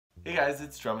Hey guys,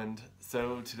 it's Drummond.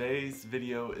 So today's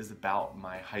video is about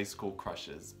my high school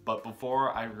crushes. But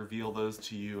before I reveal those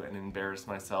to you and embarrass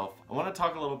myself, I want to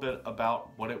talk a little bit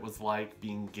about what it was like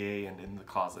being gay and in the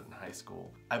closet in high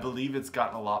school. I believe it's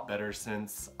gotten a lot better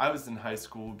since I was in high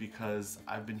school because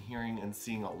I've been hearing and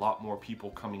seeing a lot more people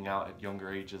coming out at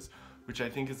younger ages, which I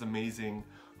think is amazing.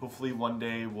 Hopefully one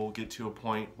day we'll get to a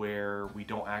point where we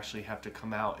don't actually have to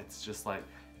come out. It's just like,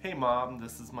 hey mom,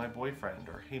 this is my boyfriend,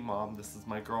 or hey mom, this is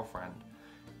my girlfriend.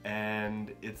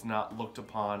 And it's not looked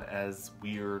upon as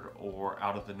weird or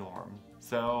out of the norm.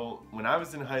 So when I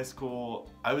was in high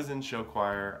school, I was in show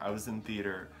choir, I was in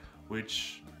theater,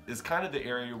 which is kind of the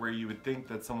area where you would think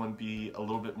that someone would be a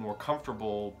little bit more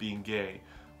comfortable being gay.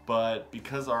 But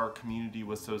because our community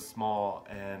was so small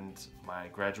and my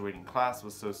graduating class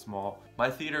was so small, my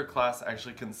theater class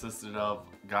actually consisted of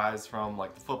guys from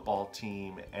like the football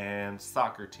team and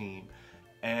soccer team.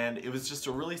 And it was just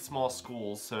a really small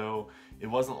school, so it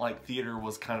wasn't like theater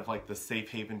was kind of like the safe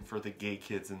haven for the gay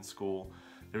kids in school.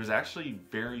 There was actually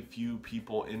very few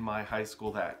people in my high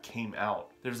school that came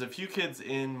out. There's a few kids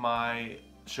in my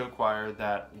show choir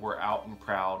that were out and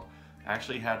proud. I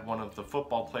actually had one of the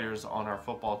football players on our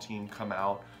football team come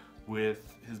out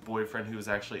with his boyfriend who was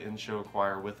actually in show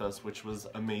choir with us, which was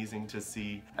amazing to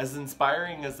see. As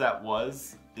inspiring as that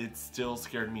was, it still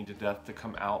scared me to death to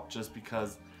come out just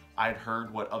because I'd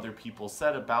heard what other people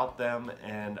said about them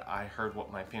and I heard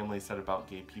what my family said about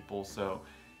gay people, so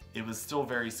it was still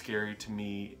very scary to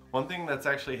me. One thing that's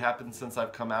actually happened since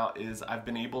I've come out is I've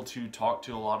been able to talk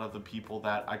to a lot of the people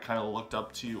that I kind of looked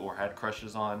up to or had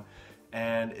crushes on.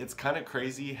 And it's kind of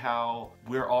crazy how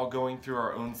we're all going through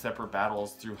our own separate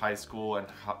battles through high school and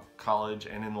college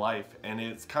and in life. And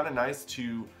it's kind of nice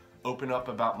to open up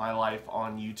about my life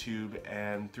on YouTube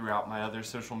and throughout my other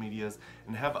social medias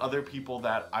and have other people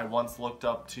that I once looked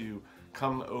up to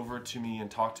come over to me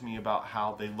and talk to me about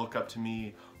how they look up to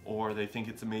me or they think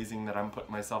it's amazing that I'm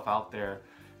putting myself out there.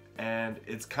 And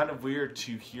it's kind of weird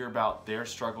to hear about their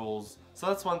struggles. So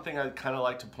that's one thing I kind of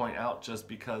like to point out, just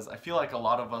because I feel like a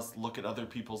lot of us look at other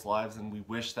people's lives and we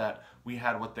wish that we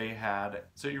had what they had.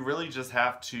 So you really just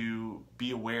have to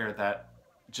be aware that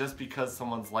just because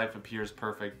someone's life appears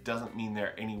perfect doesn't mean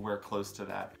they're anywhere close to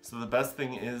that. So the best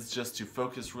thing is just to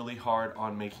focus really hard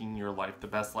on making your life the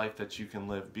best life that you can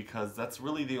live, because that's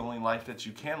really the only life that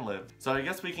you can live. So I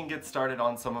guess we can get started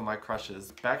on some of my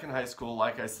crushes. Back in high school,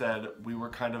 like I said, we were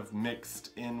kind of mixed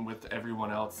in with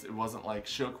everyone else. It wasn't like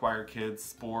show choir kids,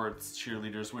 sports,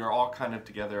 cheerleaders. We were all kind of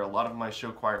together. A lot of my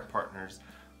show choir partners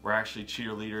were actually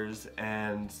cheerleaders,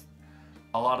 and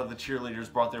a lot of the cheerleaders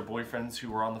brought their boyfriends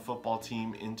who were on the football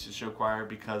team into show choir,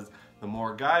 because the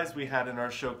more guys we had in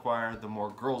our show choir, the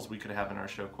more girls we could have in our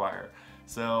show choir.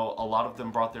 So a lot of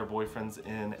them brought their boyfriends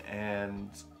in, and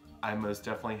I most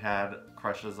definitely had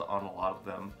crushes on a lot of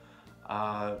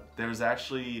them. There's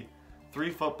actually 3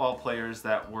 football players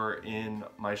that were in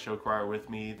my show choir with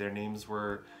me. Their names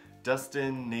were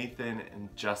Dustin, Nathan,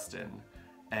 and Justin.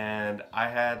 And I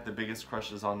had the biggest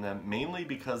crushes on them, mainly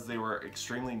because they were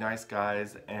extremely nice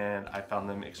guys and I found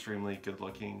them extremely good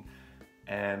looking.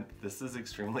 And this is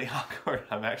extremely awkward.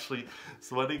 I'm actually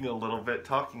sweating a little bit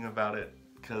talking about it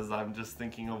because I'm just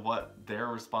thinking of what their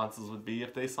responses would be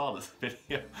if they saw this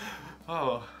video.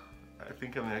 Oh, I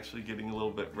think I'm actually getting a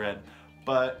little bit red.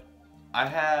 But I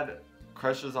had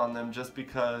crushes on them just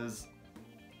because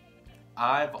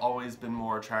I've always been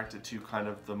more attracted to kind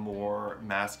of the more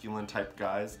masculine type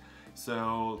guys.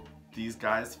 So these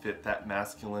guys fit that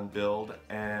masculine build,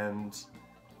 and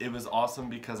it was awesome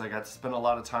because I got to spend a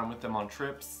lot of time with them on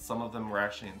trips. Some of them were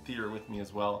actually in theater with me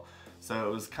as well. So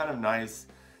it was kind of nice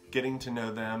getting to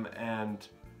know them. And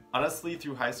honestly,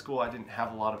 through high school, I didn't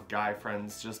have a lot of guy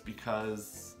friends just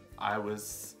because I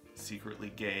was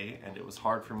secretly gay and it was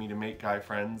hard for me to make guy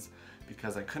friends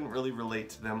because I couldn't really relate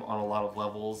to them on a lot of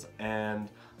levels, and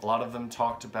a lot of them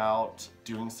talked about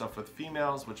doing stuff with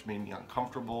females, which made me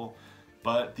uncomfortable.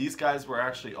 But these guys were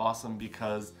actually awesome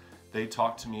because they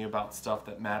talked to me about stuff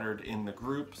that mattered in the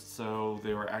group, so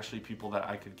they were actually people that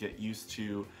I could get used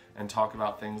to and talk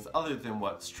about things other than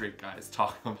what straight guys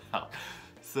talk about.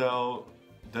 So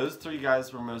those 3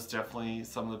 guys were most definitely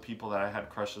some of the people that I had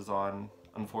crushes on.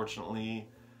 Unfortunately,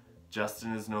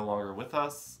 Justin is no longer with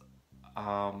us.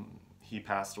 He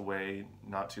passed away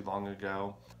not too long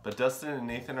ago. But Dustin and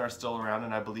Nathan are still around,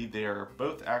 and I believe they are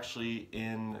both actually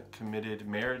in committed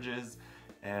marriages,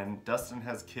 and Dustin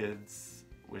has kids,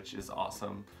 which is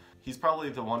awesome. He's probably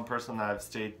the one person that I've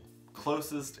stayed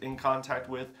closest in contact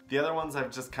with. The other ones I've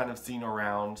just kind of seen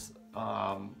around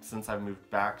since I moved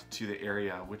back to the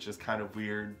area, which is kind of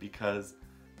weird because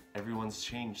everyone's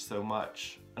changed so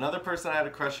much. Another person I had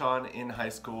a crush on in high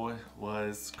school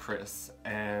was Chris,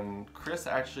 and Chris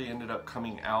actually ended up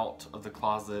coming out of the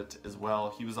closet as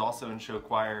well. He was also in show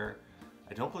choir.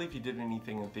 I don't believe he did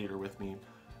anything in theater with me,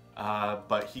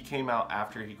 but he came out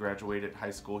after he graduated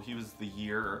high school. He was the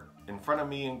year in front of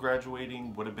me in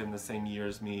graduating, would have been the same year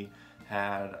as me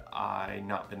had I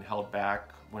not been held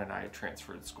back when I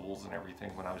transferred schools and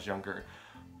everything when I was younger.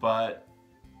 But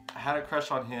I had a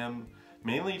crush on him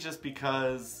mainly just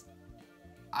because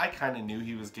I kind of knew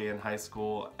he was gay in high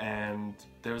school, and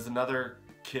there was another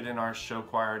kid in our show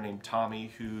choir named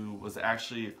Tommy who was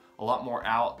actually a lot more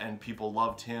out, and people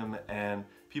loved him and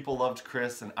people loved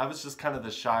Chris, and I was just kind of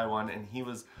the shy one, and he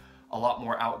was a lot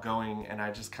more outgoing, and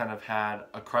I just kind of had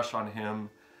a crush on him.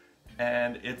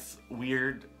 And it's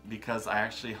weird because I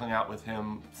actually hung out with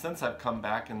him since I've come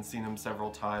back and seen him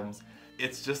several times.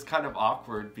 It's just kind of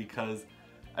awkward because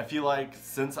I feel like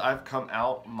since I've come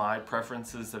out, my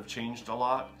preferences have changed a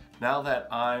lot. Now that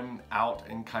I'm out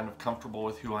and kind of comfortable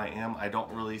with who I am, I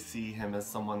don't really see him as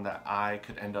someone that I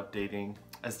could end up dating.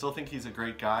 I still think he's a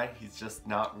great guy, he's just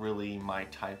not really my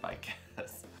type, I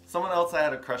guess. Someone else I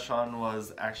had a crush on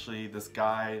was actually this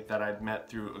guy that I'd met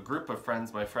through a group of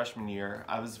friends my freshman year.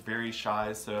 I was very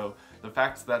shy, so the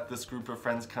fact that this group of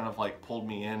friends kind of like pulled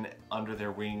me in under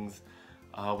their wings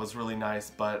was really nice.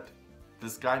 But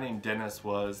this guy named Dennis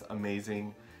was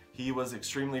amazing. He was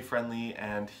extremely friendly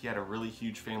and he had a really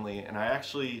huge family, and I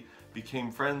actually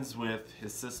became friends with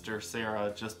his sister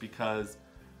Sarah just because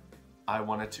I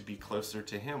wanted to be closer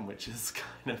to him, which is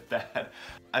kind of bad.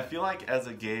 I feel like as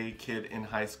a gay kid in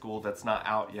high school that's not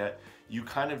out yet, you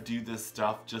kind of do this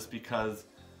stuff just because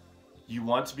you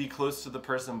want to be close to the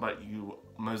person, but you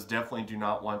most definitely do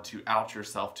not want to out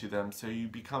yourself to them. So you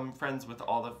become friends with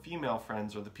all the female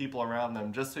friends or the people around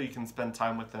them just so you can spend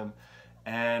time with them.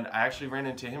 And I actually ran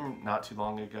into him not too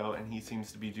long ago, and he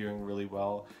seems to be doing really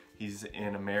well. He's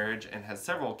in a marriage and has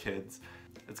several kids.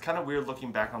 It's kind of weird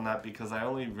looking back on that because I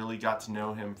only really got to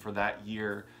know him for that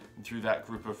year and through that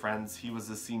group of friends. He was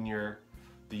a senior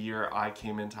the year I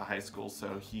came into high school,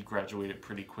 so he graduated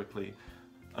pretty quickly.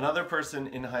 Another person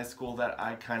in high school that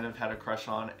I kind of had a crush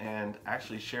on, and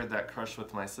actually shared that crush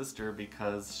with my sister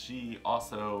because she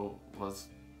also was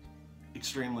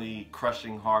extremely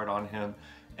crushing hard on him.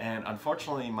 And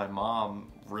unfortunately my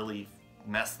mom really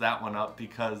messed that one up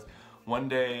because one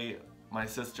day my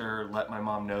sister let my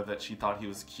mom know that she thought he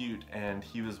was cute, and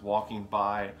he was walking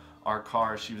by our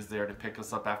car. She was there to pick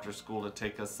us up after school to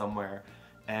take us somewhere,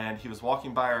 and he was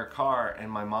walking by our car, and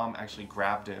my mom actually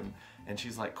grabbed him and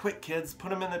she's like, "Quick kids,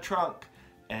 put him in the trunk."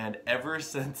 And ever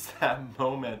since that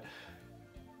moment,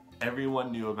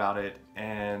 everyone knew about it,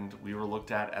 and we were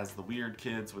looked at as the weird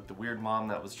kids with the weird mom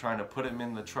that was trying to put him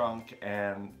in the trunk,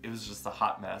 and it was just a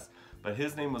hot mess. But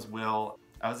his name was Will.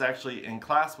 I was actually in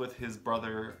class with his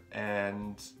brother,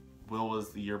 and Will was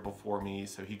the year before me,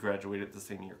 so he graduated the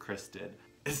same year Chris did.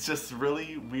 It's just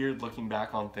really weird looking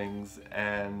back on things,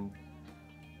 and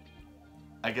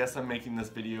I guess I'm making this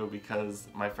video because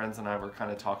my friends and I were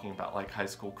kind of talking about like high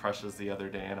school crushes the other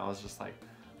day, and I was just like,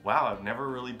 wow, I've never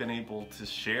really been able to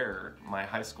share my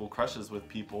high school crushes with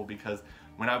people because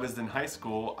when I was in high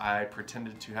school, I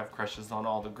pretended to have crushes on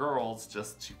all the girls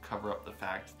just to cover up the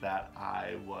fact that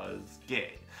I was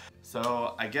gay.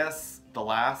 So I guess the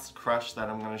last crush that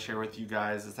I'm going to share with you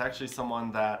guys is actually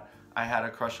someone that I had a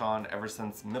crush on ever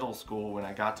since middle school when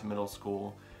I got to middle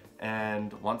school.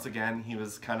 And once again, he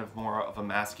was kind of more of a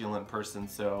masculine person,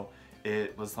 so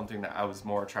it was something that I was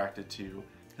more attracted to.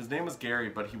 His name was Gary,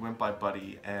 but he went by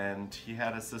Buddy, and he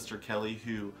had a sister Kelly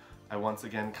who I once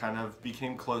again kind of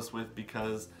became close with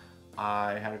because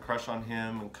I had a crush on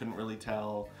him and couldn't really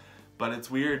tell. But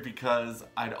it's weird because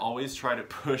I'd always try to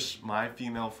push my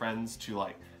female friends to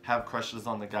like have crushes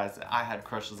on the guys that I had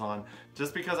crushes on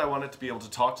just because I wanted to be able to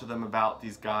talk to them about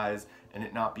these guys and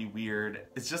it not be weird.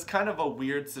 It's just kind of a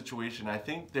weird situation. I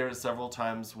think there are several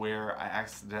times where I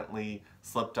accidentally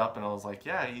slipped up and I was like,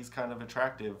 yeah, he's kind of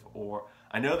attractive. Or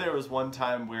I know there was one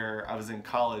time where I was in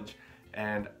college,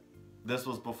 and this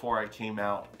was before I came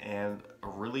out, and a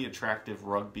really attractive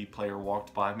rugby player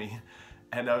walked by me,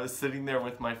 and I was sitting there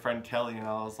with my friend Kelly, and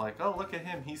I was like, oh, look at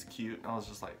him, he's cute. And I was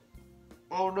just like,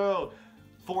 oh no,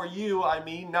 for you, I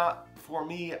mean, not for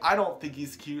me. I don't think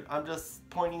he's cute. I'm just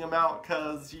pointing him out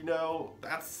because, you know,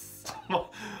 that's...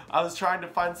 I was trying to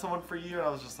find someone for you, and I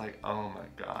was just like, oh my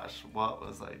gosh, what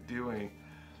was I doing?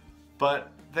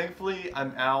 But thankfully,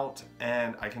 I'm out,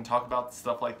 and I can talk about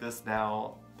stuff like this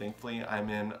now. Thankfully, I'm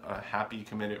in a happy,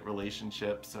 committed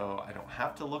relationship, so I don't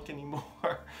have to look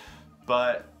anymore.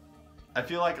 But I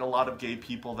feel like a lot of gay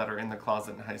people that are in the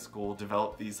closet in high school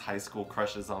develop these high school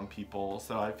crushes on people,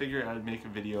 so I figured I'd make a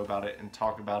video about it and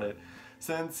talk about it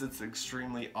since it's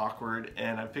extremely awkward,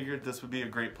 and I figured this would be a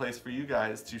great place for you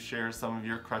guys to share some of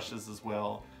your crushes as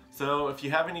well. So if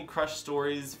you have any crush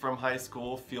stories from high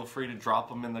school, feel free to drop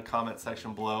them in the comment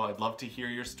section below. I'd love to hear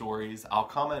your stories. I'll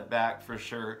comment back for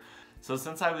sure. So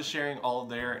since I was sharing all of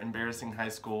their embarrassing high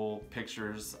school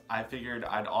pictures, I figured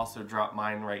I'd also drop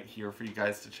mine right here for you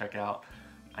guys to check out.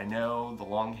 I know, the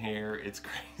long hair, it's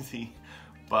crazy,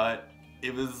 but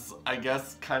it was, I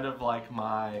guess, kind of like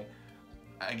my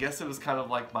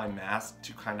mask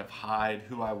to kind of hide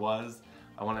who I was.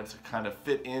 I wanted to kind of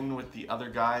fit in with the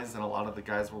other guys, and a lot of the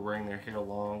guys were wearing their hair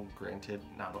long. Granted,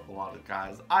 not a lot of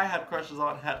guys I had crushes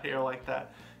on had hair like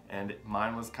that, and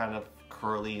mine was kind of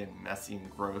curly and messy and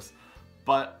gross.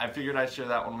 But I figured I'd share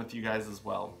that one with you guys as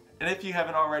well. And if you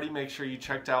haven't already, make sure you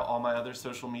checked out all my other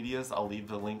social medias. I'll leave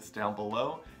the links down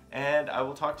below, and I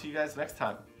will talk to you guys next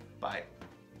time. Bye.